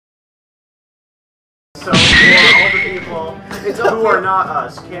So, for all the people who are not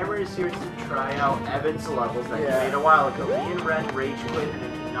us, Cameron is here to try out Evan's levels that he made a while ago. Me and Ren rage quit and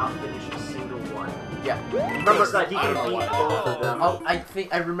did not finish a single one. Yeah. Remember that he can beat both of them.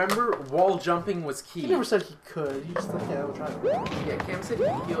 I remember wall jumping was key. He never said he could. He just like, yeah, we'll try it. Yeah, Cam said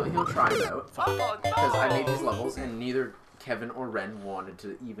he'll try it out. Because I made these levels and neither Kevin or Ren wanted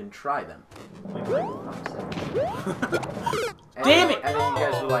to even try them. Damn it! And then you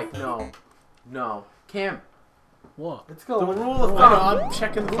guys were like, no. Cam, What? let's go. The rule of I thumb. know, I'm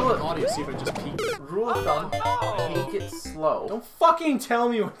checking the fucking audio, see if I just peek. Rule of thumb, take it slow. Don't fucking tell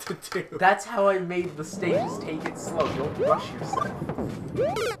me what to do. That's how I made the stages. Take it slow. Don't rush yourself.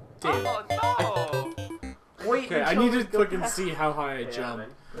 Damn. Wait. Okay, I need to fucking see how high I jump.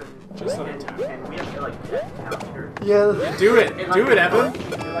 Just let it tap. And we have to like death counter. Yeah. Do it. And, Do it, Evan.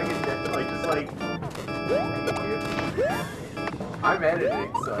 I'm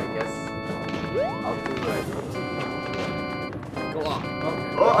editing, so I guess I'll do it. Go on.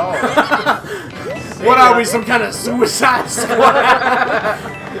 Okay. Oh. What are we, some kind of suicide squad?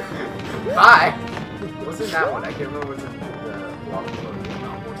 Bye. What's in that one? I can't remember what's in the lava flow.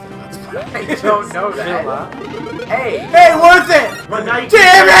 I don't know that. Hey! Hey, worth it! But now you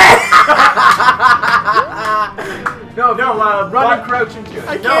Damn it! No, run and crouch into it.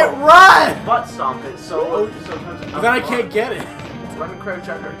 I can't run! Butt stomp it, so Then I can't get it. Run and crouch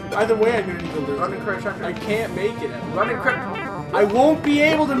under. Either way, I'm gonna need to lose. Run and crouch under. I can't make it, Evan. Run and crouch. I won't be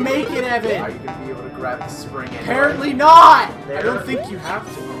able to make it, Are Evan. you gonna be able to grab the spring anyway? Apparently not. I There. don't think you have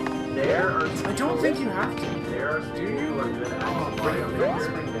to. There are I don't think you have to. There are people who are good at Bring the Mario.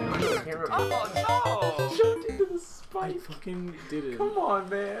 spring down. I can't remember. Jumped into the I spike. fucking did it. Come on,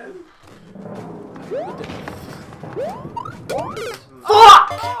 man. Fuck!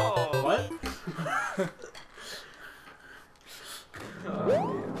 What?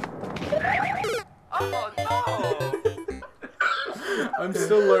 I'm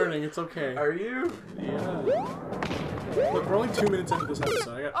still learning. It's okay. Are you? Yeah. Look, we're only 2 minutes into this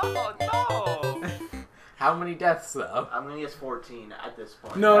episode. How many deaths though? I'm gonna guess 14 at this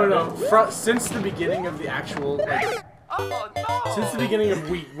point. No. Since the beginning of the actual, since the beginning of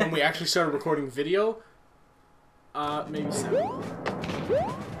when we actually started recording video, maybe 7.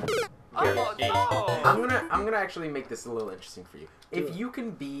 Here, 8. I'm gonna actually make this a little interesting for you. If you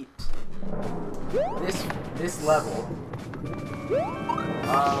can beat this level,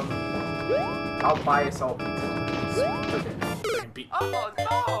 I'll buy us all pizza.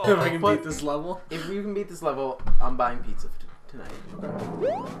 If I can beat this level. If you can beat this level, I'm buying pizza tonight.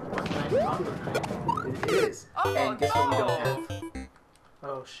 It is. And guess what we don't have?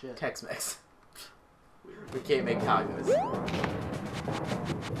 Oh shit. Tex-Mex. We can't make tacos. So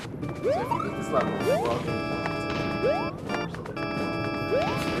if you beat this level, we're all gonna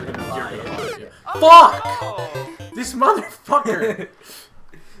You're gonna buy it. Fuck! This motherfucker!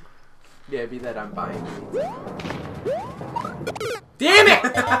 Yeah, be that I'm buying pizza. Damn it!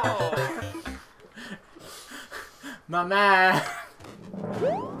 My man.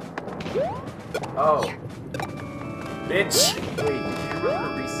 Oh. Bitch. Wait, did you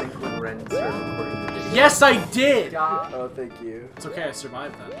remember Resync when Ren started recording your video? Yes, I did! Oh, thank you. It's okay, I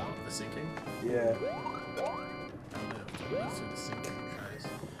survived that though, the sinking. Yeah. I lived. Let's do the sinking, guys.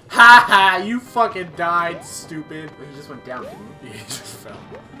 Haha, you fucking died, stupid. Well, he just went down, didn't he? Yeah, he just fell.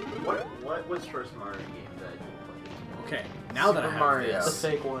 What was first Mario game that you played? Okay, now that I Super have Mario. this. The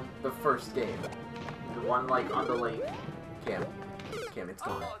fake one. The first game. The one like on the lake. Cam, it's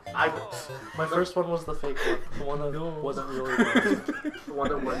gone. My first one was the fake one. The one that wasn't really Mario. The one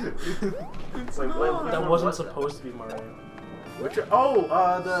that wasn't. That wasn't supposed to be Mario. Which? Oh,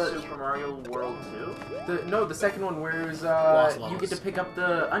 the Super Mario World 2. the second one where it was Lost you levels. get to pick up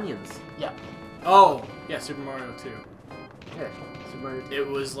the onions. Yeah. Oh, yeah, Super Mario 2. Yeah, Super Mario 2. It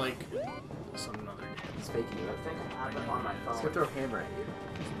was like some other game. He's faking I it. think I have it on my He's phone. gonna throw a hammer at you.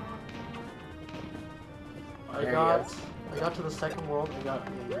 I There he got is. to the second world and got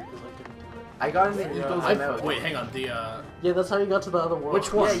angry because I couldn't do it. I got in the Eagles mouth. Wait, hang on. The Yeah, that's how you got to the other world.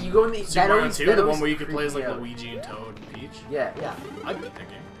 Which one? Yeah, you go in the Super Mario 2, that the always one where you could play as like creeped me out. Luigi and Toad and Peach. Yeah, Yeah, I beat that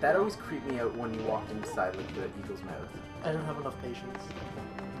game. that always creeped me out when you walked inside like the Eagle's mouth. I didn't have enough patience.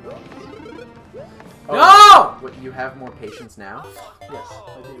 Oh, what, you have more patience now? Yes,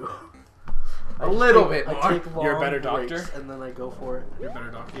 I do. A little bit I more. take long You're a better breaks doctor? and then I go for it. You're a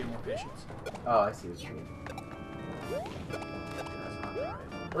better doctor, you have more patience. Oh, I see what you mean. That's not the right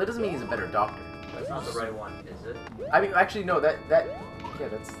one. Well, it doesn't mean he's a better doctor. That's not the right one, is it? I mean, actually, no. Yeah,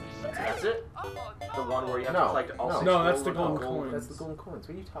 that's That's it? The one where you have No, to collect all no. 6 No, that's the golden golden coins. that's the golden coins.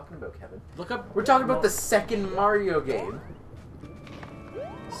 What are you talking about, Kevin? Look up. We're talking about the second Mario game.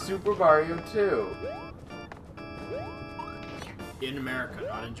 Super Mario 2. In America,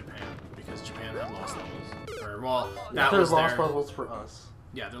 not in Japan, because Japan had lost levels. Or well, that There's was lost their, levels for us.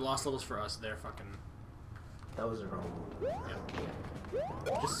 yeah, they're lost levels for us. They're fucking. That was wrong.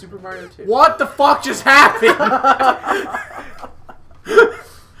 Just Super Mario 2. What the fuck just happened?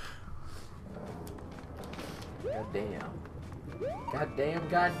 Goddamn.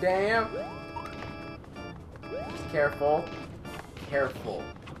 Goddamn. Just careful. Careful.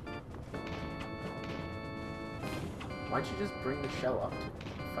 Why'd you just bring the shell up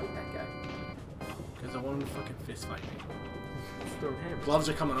to fight that guy? Because I want him to fucking fist fight me. Just throw hammers. Gloves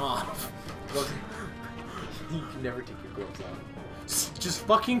are coming off. You can never take your gloves off. Just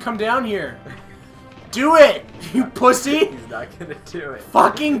fucking come down here. Do it, you pussy. He's not gonna do it.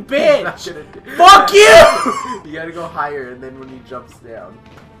 Fucking He's not bitch. gonna do it. Fuck you. You gotta go higher, and then when he jumps down.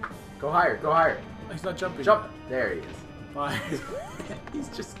 Go higher, go higher. He's not jumping. Jump! yet. There he is. Bye. He's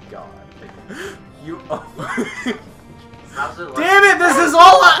just gone. You. How's it like? Damn it, this is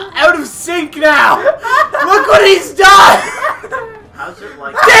all out of sync now! Look what he's done! How's it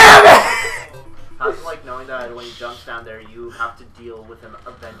like? Damn it! How's it like knowing that when he jumps down there, you have to deal with him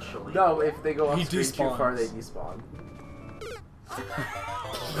eventually? No, if they go off He screen too far, they despawns.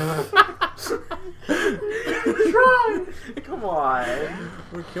 despawn. Try! Come on. I'm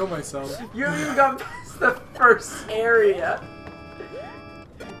gonna kill myself. You haven't even got past the first area.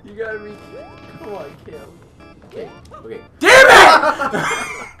 You gotta be. Come on, Kim. Okay, okay. Damn it!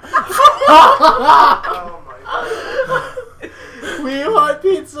 Oh my god. We want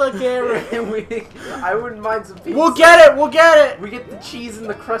pizza, Cameron. I wouldn't mind some pizza. We'll get it, we'll get it! We get the cheese and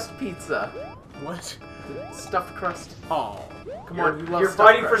the crust pizza. What? The stuffed crust. Oh. Come on, you love You're stuffed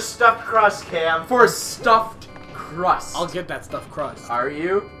fighting for crust. stuffed crust, Cam. For stuffed crust. I'll get that stuffed crust. Are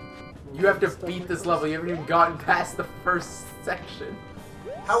you? You have to beat this level. You haven't even gotten past the first section.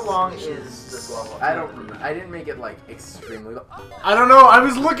 How long is this level? I don't remember. I didn't make it like extremely long. I don't know, I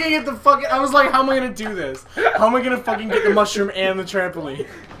was looking at the fucking. I was like, how am I gonna do this? How am I gonna fucking get the mushroom and the trampoline?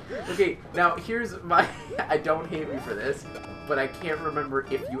 Okay, now here's my. I don't hate me for this, but I can't remember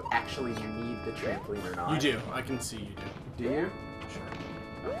if you actually need the trampoline or not. You do, I can see you do. Do you?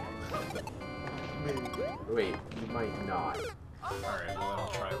 Sure. Wait, you might not. Alright, well, I'll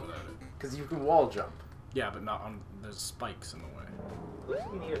try it without it. Because you can wall jump. Yeah, but not on. There's spikes in the way. Looks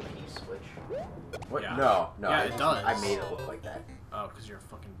like you need a P-switch. What? Yeah. No, no. Yeah, I it just- does. I made it look like that. Oh, because you're a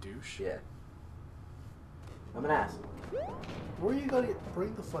fucking douche? Yeah. I'm an ass. Where are you gonna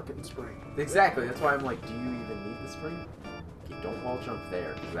bring the fucking spring? Exactly, that's why I'm like, do you even need the spring? Okay, don't wall jump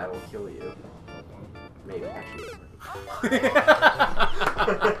there, because that'll kill you. Maybe, actually.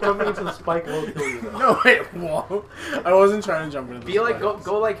 Jumping into the spike will kill you though. No, it won't. I wasn't trying to jump into the Be like,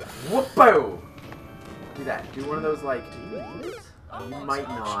 go like, whoop-bo! Do that. Do one of those, like, you might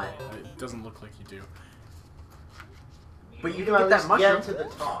not. It doesn't look like you do. But you can can at get least that get mushroom. to the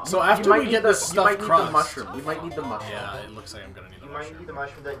top. So You after might we need get the stuffed you might need crust. the mushroom. You might need the mushroom. Yeah, it looks like I'm gonna need the You might mushroom. need the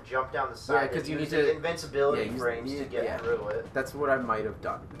mushroom, then jump down the Yeah, side. 'cause you use need to- the invincibility yeah, use- frames to get yeah. through it. That's what I might have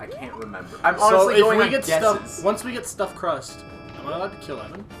done. I can't remember. I'm So honestly if going we on get guesses. stuffed, once we get stuffed crust, am I allowed to kill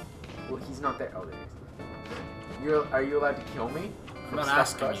Evan? Well, he's not there. Oh, there he is. Are you allowed to kill me? I'm From not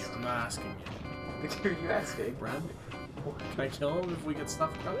stuffed asking crust? you. I'm not asking you. Who are you asking? Brad, can I kill him if we get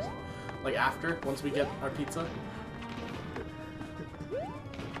stuffed crust? Like after, once we get our pizza?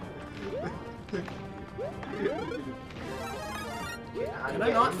 Can I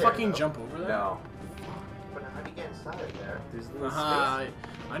not fucking jump over there? No. But how do you get inside of there? There's a little I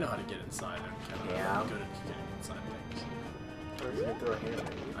know how to get inside. I'm Yeah. good at getting inside things. space. Or he's gonna throw a hand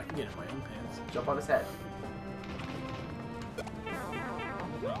at you. I can get in my own pants. Jump on his head.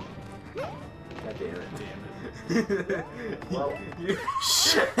 No. God damn it. Damn it. Well,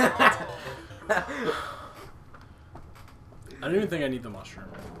 Shit. I don't even think I need the mushroom.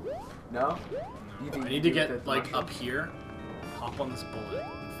 No? No. You think I you need to do get with the like mushroom? up here, hop on this bullet,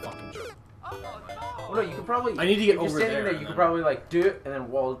 and fucking jump. Well, no, you could probably. I need to get if you're over standing there there. and You could then- probably like do it and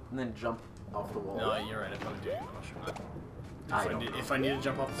then wall and then jump off the wall. No, you're right. I probably do need the mushroom. I don't know. If I need to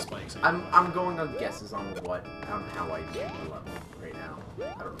jump off the spikes, I need I'm going on guesses on how I did the level right now.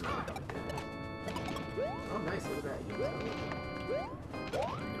 I don't remember how I did it. Oh, nice! Look at that. You can you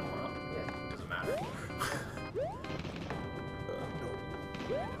know what? yeah. Doesn't matter.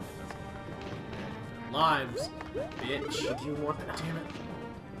 Lives, bitch. What do you want? Damn it.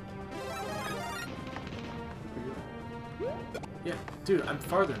 Yeah, dude, I'm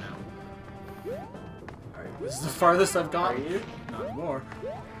farther now. Alright. This is the farthest I've Are gotten. you? Not more.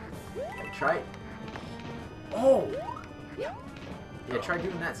 Try. Oh! Yeah, try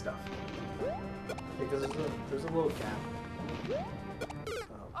doing that stuff. Because there's a little gap.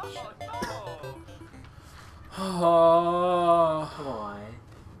 Oh, shit. Oh. Come on.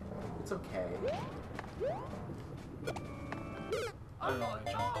 It's okay. I don't know how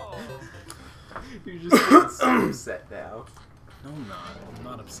to jump. You're just getting so upset now. No, I'm not. I'm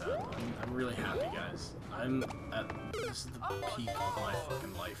not upset. I'm really happy, guys. This is the peak of my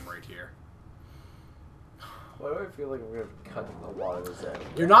fucking life right here. Why do I feel like I'm gonna cut a lot of this out?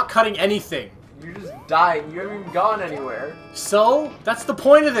 You're not cutting anything. You're just dying. You haven't even gone anywhere. So, that's the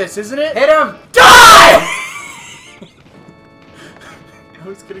point of this, isn't it? Hit him! Die! I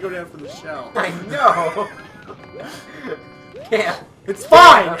was gonna go down for the shell. I know! Can't. It's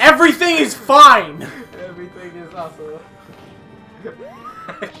fine! Everything is fine! Everything is awesome.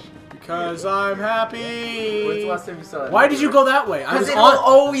 Because I'm happy. When's the last time you saw that? Why did you go that way? I Because was it on. will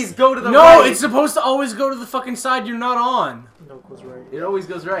always go to the No, right. it's supposed to always go to the fucking side you're not on. No, it goes right. It always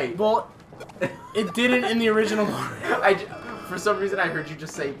goes right. Well, it didn't in the original Mario. For some reason, I heard you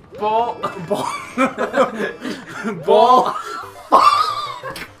just say bull. Ball. Bull.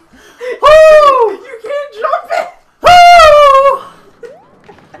 Woo! You can't jump it. Woo!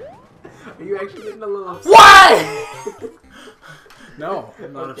 Are you actually getting a little upset? Why? No,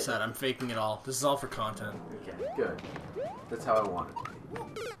 I'm not upset. I'm faking it all. This is all for content. Okay, good. That's how I want it.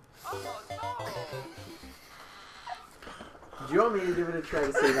 Do you want me to give it a try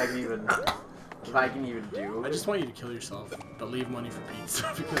to see if I can even do? I just want you to kill yourself, but leave money for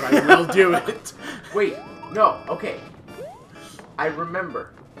pizza because I will do it. Wait, no, okay. I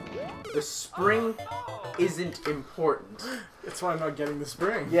remember. The spring isn't important. That's why I'm not getting the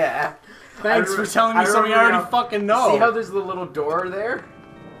spring. Yeah. Thanks for telling me something I already fucking know. See how there's the little door there?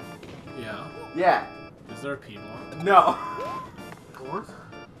 Yeah. Yeah. Is there a P block? No. What?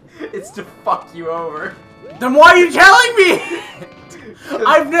 It's to fuck you over. Then why are you telling me?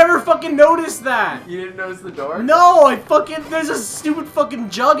 I've never fucking noticed that. You didn't notice the door? No, there's a stupid fucking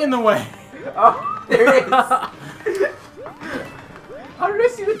jug in the way. Oh, there it is. How did I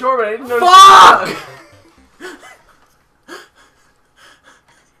see the door but I didn't notice Fuck! the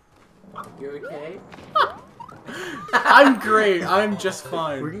jug? You okay? I'm great. I'm just We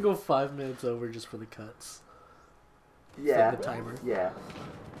fine. can go 5 minutes over just for the cuts. Yeah. Set the timer. Yeah.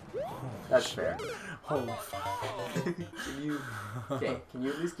 That's fair. Holy fuck. Okay, can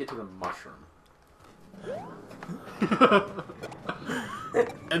you at least get to the mushroom?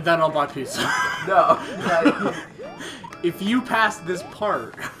 And then I'll buy pizza. No. If you pass this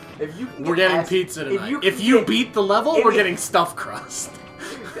part, If you can we're get getting past- pizza tonight. can If you get- beat the level, if we're you- getting stuffed crust.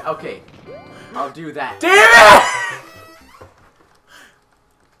 Okay. I'll do that. Damn it!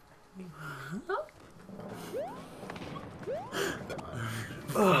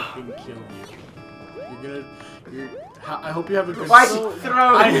 Fucking kill you. I hope you have a good. Why sleep.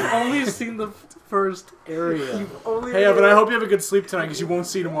 throw I- it? You've only seen the first area. You've only Hey, Evan, I hope you have a good sleep tonight because you won't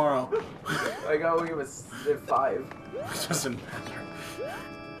see tomorrow. I got wake up at 5. It doesn't matter. I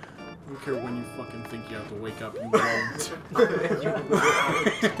don't care when you fucking think you have to wake up. You won't.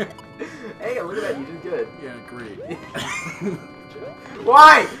 Hey, look at that. You did good. Yeah, great.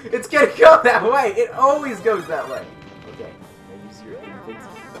 Why? It's gonna go that way. It always goes that way. Okay. Now use your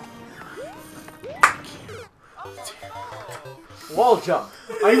invincible. Wall jump.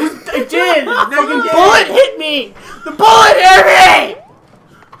 I did! The No, you fucking didn't. bullet hit me! The bullet hit me!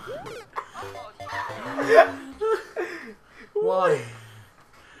 Why?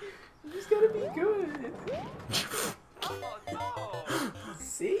 You just gotta be good.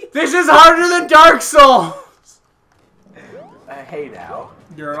 See? This is harder than Dark Souls! Hey now.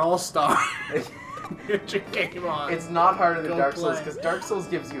 You're an all-star. Get your game on. It's not harder than Go Dark Souls play. because Dark Souls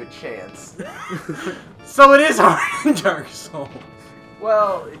gives you a chance. So it is harder than Dark Souls.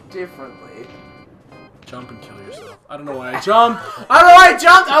 Well, differently. Jump and kill yourself. I don't know why I jumped. I don't know why I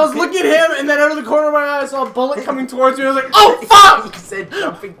jumped. I was looking at him, and then out of the corner of my eye, I saw a bullet coming towards me. I was like, oh, fuck! You said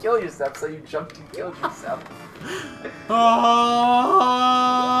jump and kill yourself, so you jumped and killed yourself.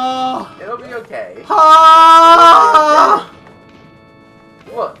 Ah, It'll be okay. ah,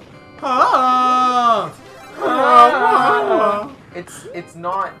 Look. ah, ah. It's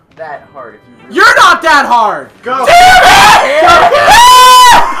not that hard if you really... You're not that hard! Go! Damn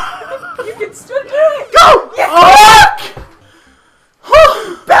it! You can still do it! Go! Fuck!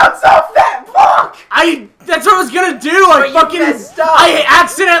 Bounce off that block! That's what I was gonna do! But you messed up. I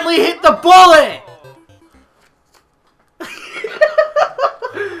accidentally hit the bullet!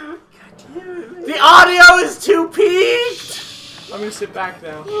 The audio is too peaked! I'm gonna sit back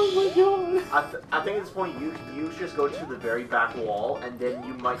now. Oh my god. I think at this point you just go to the very back wall and then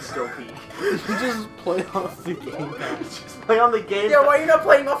you might still peek. You just play off the gamepad. Just play on the game. Yeah, why are you not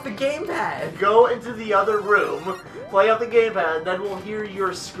playing off the gamepad? Go into the other room, play on the gamepad, and then we'll hear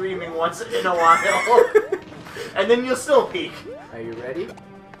your screaming once in a while. And then you'll still peek. Are you ready?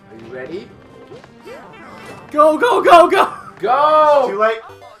 Are you ready? Go, go, go, go! Go! Too late.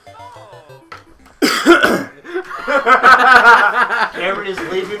 Cameron is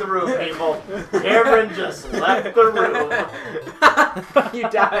leaving the room, people. Cameron just left the room. You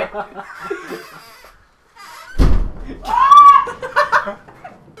died.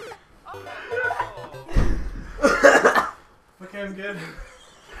 Okay, I'm good.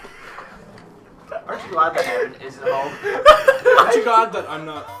 Aren't you glad that Evan isn't home? Aren't you glad that I'm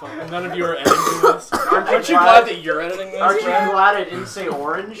not fucking... None of you are editing this? Aren't you glad- glad that you're editing this? Aren't you Brad? glad I didn't say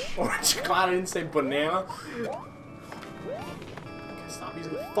orange? Aren't you glad I didn't say banana? Okay, stop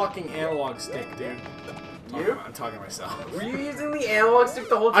using the fucking analog stick, dude. I'm talking to myself. Were you using the analog stick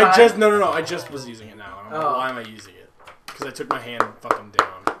the whole time? No, I just was using it now. I don't know. Why am I using it? Because I took my hand fucking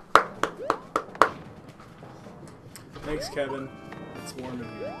down. Thanks, Kevin. It's warm in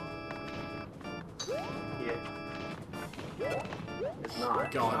here. Yeah. It's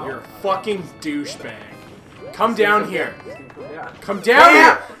not. God, you're a fucking douchebag. Come down here. It's gonna come down. Come down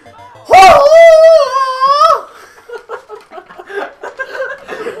here!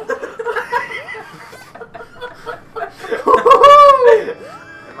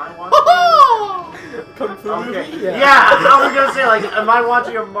 Am I watching? Okay. Yeah, I was gonna say, like, am I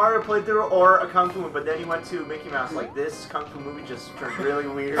watching a Mario playthrough or a Kung Fu movie? But then he went to Mickey Mouse. Like, this Kung Fu movie just turned really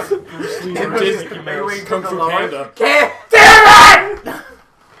weird. Bruce Lee It was- Disney it Mouse. was Kung the Fu lower- Panda. Damn it!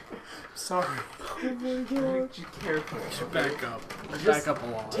 Sorry. Be careful. Back up. Just Back up a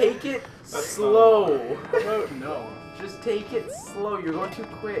lot. Take it slow. No. Just take it slow. You're going too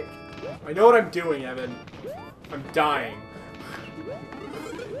quick. I know what I'm doing, Evan. I'm dying.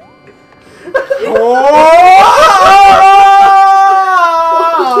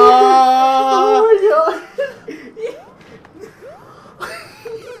 Oh my god.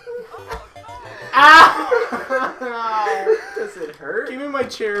 Ow! Does it hurt? Give me my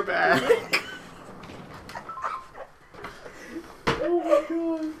chair back. Oh my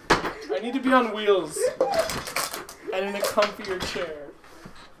god. I need to be on wheels. And in a comfier chair.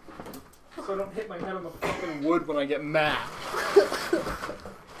 So I don't hit my head on the fucking wood when I get mad.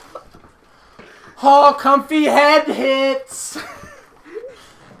 Oh, comfy head hits!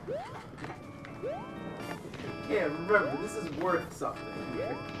 Yeah, remember, this is worth something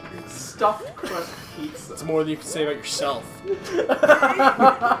here. Stuffed crust pizza. It's more than you can say about yourself.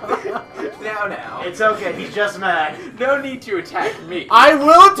 Now. It's okay, he's just mad. No need to attack me. I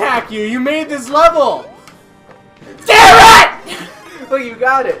will attack you! You made this level! Damn it! Look, you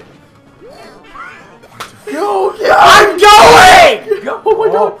got it. Go! I'm going! Go! Oh my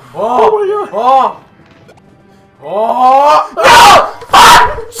god! Oh my god! Oh! No!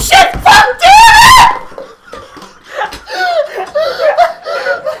 Fuck! Shit! Fuck! Damn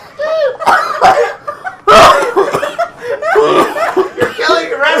You're killing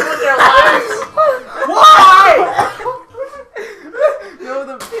the rest with your lives. Why? No,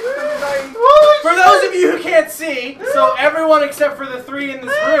 the For those of you who can't see, so everyone except for the three in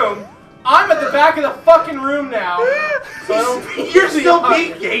this room, I'm at the back of the fucking room now. So I don't You're still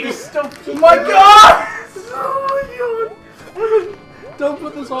peeking. peeking. You're still peeking. Oh my god! Oh my god! Evan, don't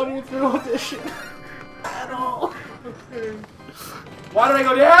put this on your through audition. At all. Why did I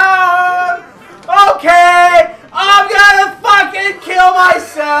go down? Okay! I'm gonna fucking kill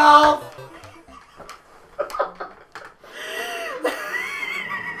myself!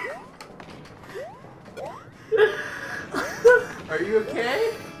 Are you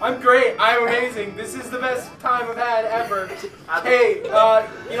okay? I'm great. I'm amazing. This is the best time I've had ever. Hey,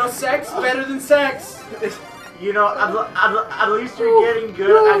 you know, sex better than sex. You know, at least you're getting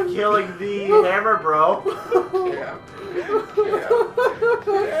good at killing the hammer, bro. Yeah.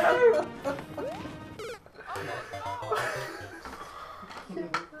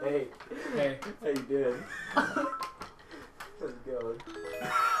 Hey, Hey. how you doing? How's it going?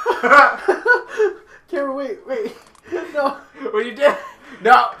 Cameron, wait. No. What you did?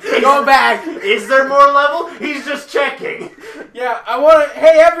 No, go back. Is there more level? He's just checking. Yeah, I want to.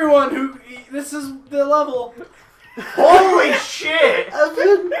 Hey, everyone who. This is the level. Holy shit!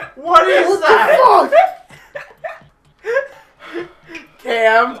 Evan, What is what that? the fuck?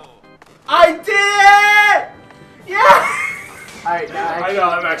 Cam. I did it! Yeah! Alright, now I know,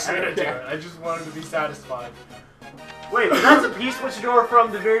 I'm actually gonna do it. I just wanted to be satisfied. Wait, but that's a P-switch door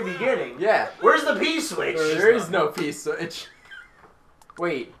from the very beginning. Yeah. Where's the P-switch? There is no P-switch.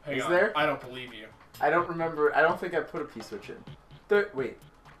 Wait, Hang is on. there? I don't believe you. I don't remember. I don't think I put a P-switch in. Wait.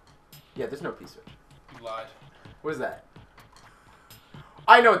 Yeah, there's no P-switch. You lied. What is that?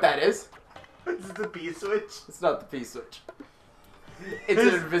 I know what that is. This is the P-switch. It's not the P-switch. It's an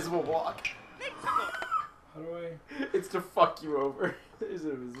invisible block. How do I? It's to fuck you over. There's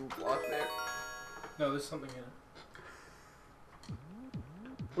a block there. No, there's something in it.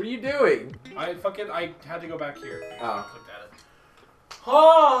 What are you doing? I had to go back here. Oh. I clicked at it.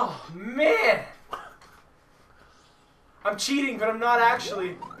 Oh man! I'm cheating, but I'm not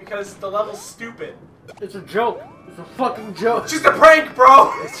actually because the level's stupid. It's a joke. It's a fucking joke. It's just a prank,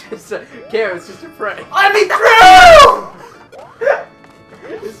 bro. It's just a Cam, it's just a prank. Let me through!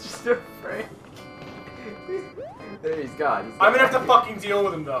 It's just a prank. There he's gone. I'm gonna have to fucking deal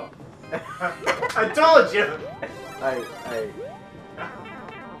with him though. I told you! I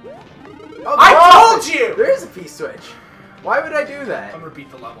told you! There is a P-switch. Why would I do that? I'm gonna beat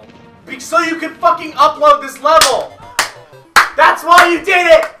the level. So you can fucking upload this level! That's why you did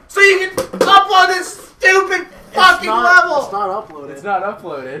it! So you can upload this stupid fucking level! It's not uploaded. It's not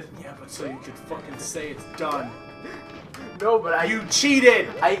uploaded. Yeah, but so you could fucking say it's done. No, but You cheated!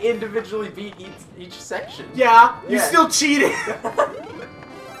 I individually beat each section. Yeah, you Yeah. still cheated!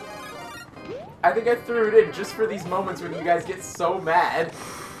 I think I threw it in just for these moments when you guys get so mad.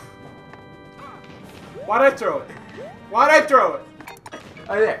 Why'd I throw it? Why'd I throw it?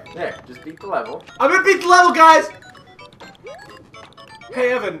 Oh, there. Just beat the level. I'm gonna beat the level, guys!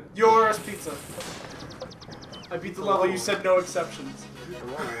 Hey, Evan, yours pizza. I beat the level, you said no exceptions.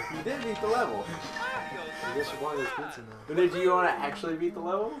 You did beat the level. I guess you want this pizza now. But do you want to actually beat the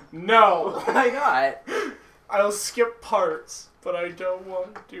level? No! Why not? I'll skip parts, but I don't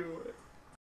want to do it.